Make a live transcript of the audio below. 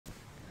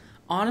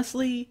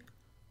honestly,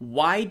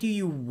 why do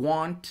you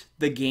want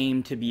the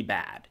game to be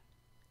bad?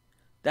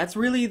 That's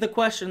really the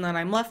question that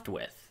I'm left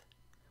with.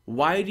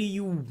 Why do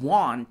you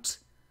want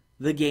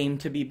the game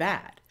to be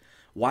bad?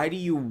 Why do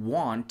you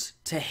want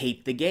to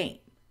hate the game?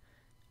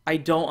 I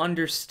don't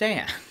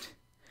understand.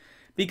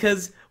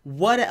 Because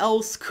what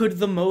else could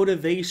the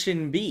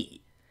motivation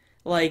be?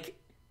 Like,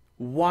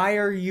 why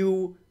are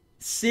you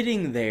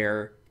sitting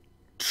there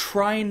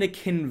trying to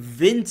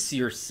convince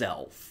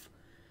yourself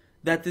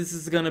that this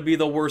is gonna be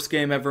the worst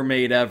game ever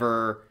made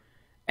ever,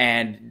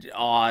 and,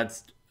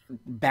 it's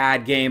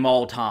bad game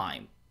all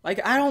time?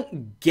 Like, I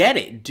don't get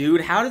it,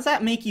 dude. How does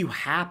that make you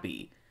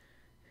happy?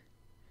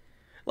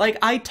 Like,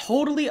 I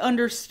totally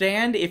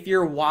understand if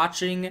you're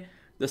watching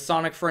the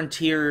Sonic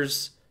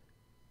Frontiers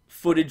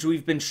footage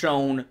we've been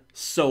shown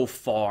so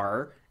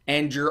far,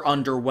 and you're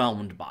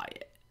underwhelmed by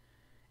it.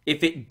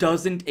 If it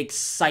doesn't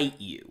excite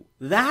you,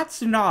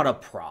 that's not a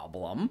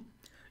problem.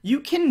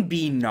 You can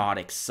be not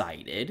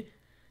excited.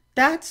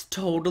 That's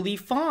totally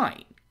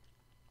fine.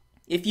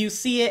 If you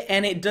see it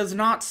and it does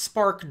not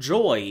spark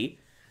joy,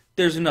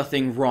 there's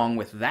nothing wrong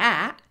with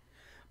that.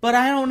 But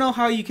I don't know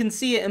how you can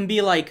see it and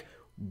be like,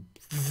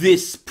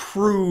 this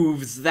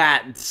proves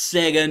that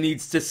Sega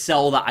needs to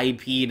sell the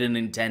IP to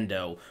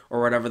Nintendo,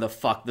 or whatever the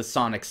fuck the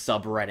Sonic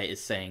subreddit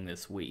is saying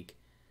this week.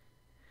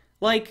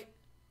 Like,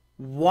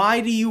 why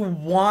do you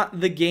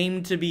want the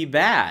game to be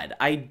bad?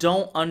 I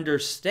don't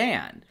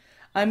understand.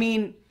 I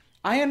mean,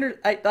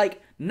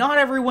 not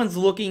everyone's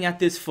looking at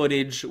this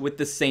footage with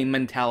the same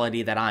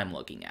mentality that I'm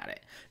looking at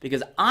it.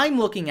 Because I'm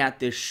looking at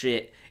this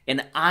shit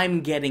and I'm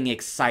getting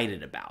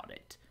excited about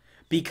it.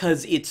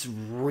 Because it's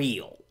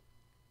real.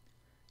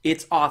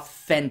 It's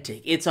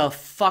authentic. It's a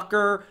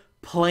fucker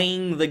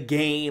playing the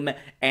game,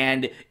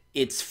 and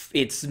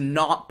it's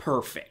not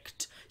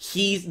perfect.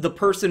 The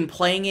person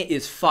playing it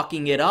is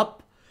fucking it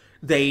up.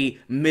 They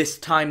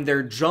mistimed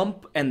their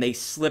jump, and they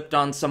slipped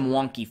on some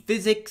wonky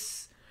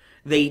physics.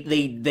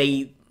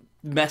 They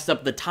messed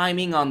up the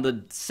timing on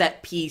the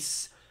set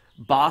piece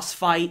boss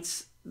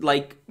fights,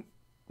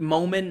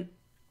 moment.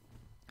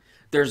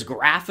 There's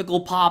graphical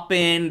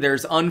pop-in,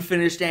 there's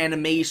unfinished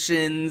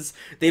animations,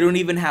 they don't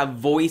even have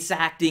voice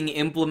acting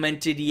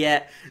implemented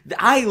yet.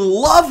 I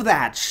love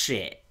that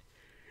shit!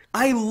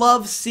 I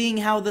love seeing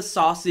how the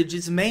sausage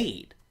is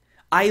made.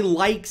 I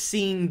like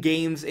seeing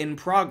games in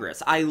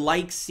progress. I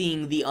like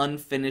seeing the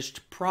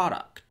unfinished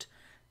product.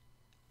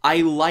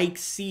 I like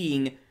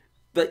seeing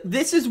that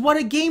this is what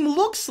a game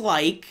looks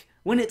like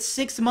when it's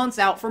 6 months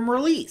out from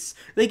release.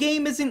 The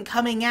game isn't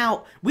coming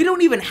out. We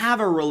don't even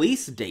have a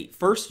release date,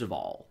 first of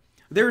all.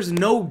 There's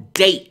no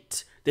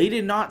date. They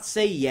did not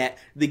say yet,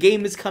 the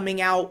game is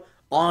coming out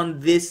on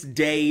this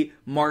day,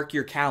 mark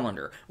your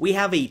calendar. We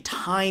have a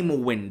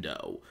time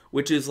window,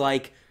 which is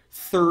like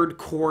third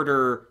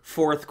quarter,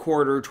 fourth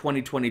quarter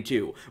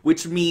 2022,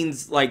 which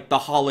means like the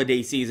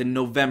holiday season,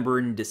 November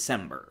and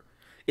December.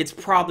 It's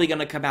probably going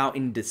to come out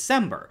in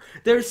December.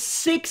 There's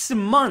 6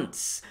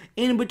 months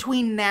in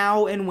between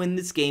now and when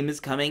this game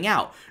is coming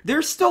out.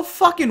 They're still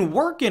fucking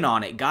working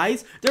on it,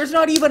 guys. There's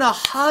not even a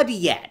HUD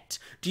yet.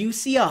 Do you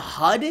see a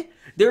HUD?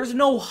 There's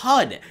no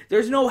HUD.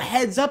 There's no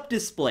heads-up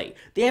display.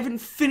 They haven't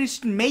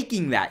finished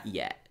making that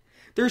yet.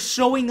 They're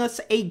showing us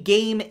a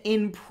game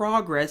in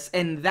progress,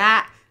 and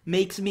that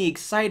makes me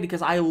excited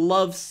because I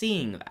love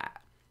seeing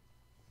that.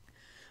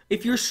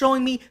 If you're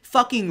showing me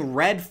fucking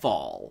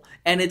Redfall,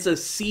 and it's a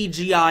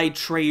CGI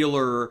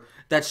trailer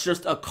that's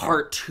just a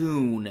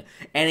cartoon,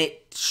 and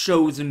it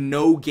shows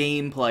no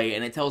gameplay,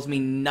 and it tells me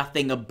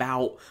nothing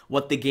about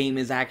what the game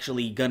is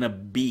actually gonna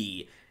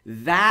be,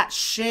 that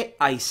shit,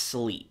 I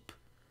sleep.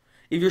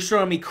 If you're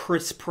showing me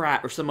Chris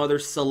Pratt or some other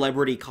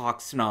celebrity cock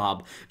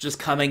snob just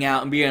coming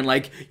out and being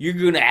like, you're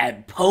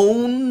gonna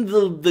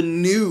pwn the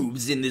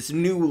noobs in this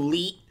new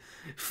elite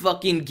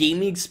fucking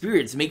gaming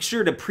experience, make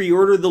sure to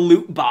pre-order the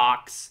loot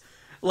box.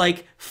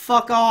 Like,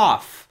 fuck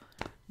off.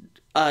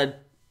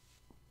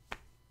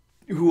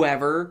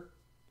 Whoever.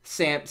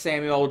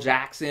 Samuel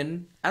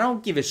Jackson. I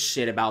don't give a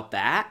shit about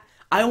that.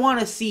 I want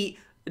to see...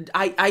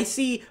 I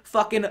see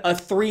fucking a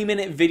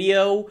 3-minute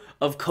video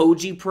of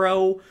Koji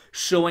Pro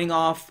showing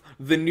off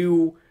the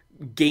new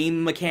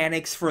game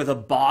mechanics for the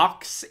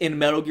box in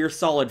Metal Gear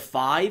Solid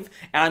 5,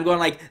 and I'm going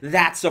like,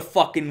 that's a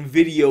fucking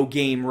video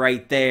game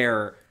right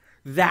there.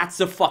 That's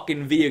a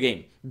fucking video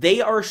game.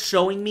 They are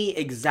showing me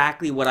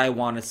exactly what I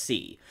want to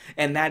see,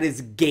 and that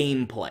is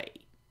gameplay.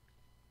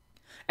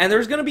 And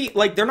there's gonna be,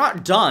 like, they're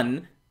not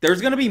done.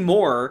 There's gonna be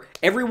more.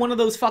 Every one of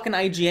those fucking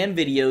IGN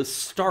videos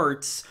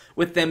starts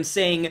with them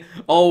saying,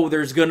 oh,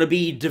 there's gonna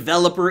be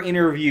developer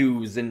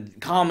interviews and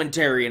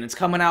commentary, and it's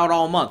coming out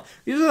all month.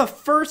 These are the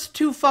first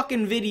 2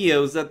 fucking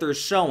videos that they're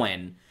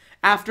showing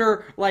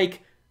after,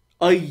 like,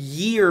 a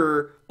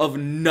year of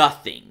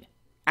nothing.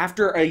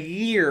 After a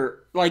year,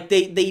 like,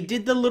 they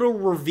did the little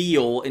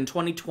reveal in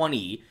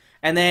 2020,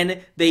 and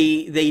then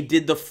they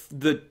did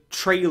the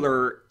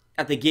trailer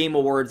at the Game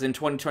Awards in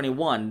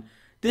 2021.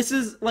 This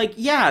is, like,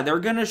 yeah, they're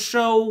gonna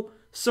show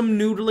some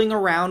noodling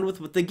around with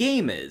what the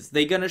game is.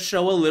 They're gonna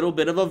show a little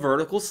bit of a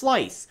vertical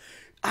slice.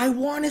 I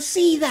want to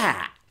see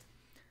that.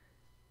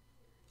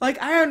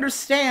 Like, I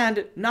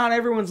understand not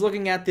everyone's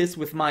looking at this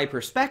with my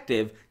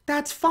perspective.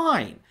 That's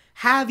fine.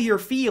 Have your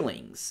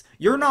feelings.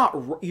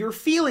 Your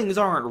feelings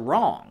aren't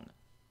wrong.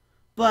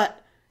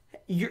 But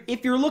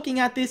if you're looking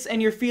at this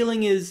and your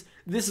feeling is,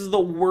 this is the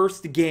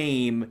worst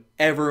game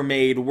ever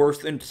made, worse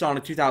than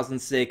Sonic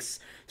 2006,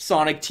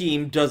 Sonic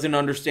Team doesn't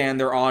understand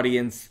their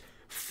audience,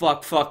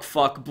 fuck,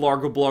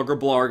 blargle, blargle,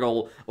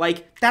 blargle,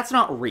 like, that's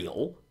not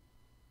real.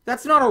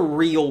 That's not a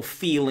real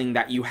feeling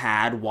that you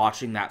had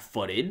watching that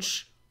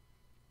footage.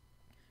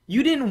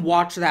 You didn't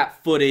watch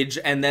that footage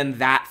and then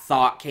that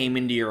thought came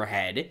into your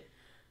head.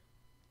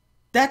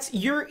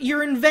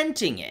 You're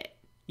inventing it.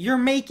 You're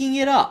making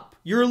it up.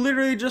 You're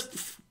literally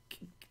just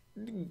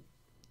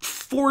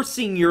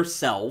forcing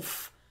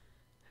yourself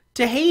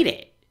to hate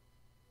it.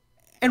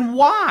 And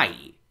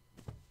why?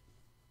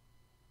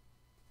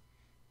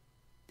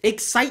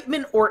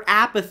 Excitement or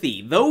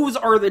apathy. Those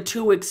are the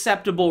two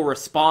acceptable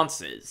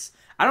responses.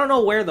 I don't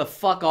know where the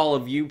fuck all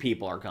of you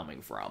people are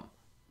coming from.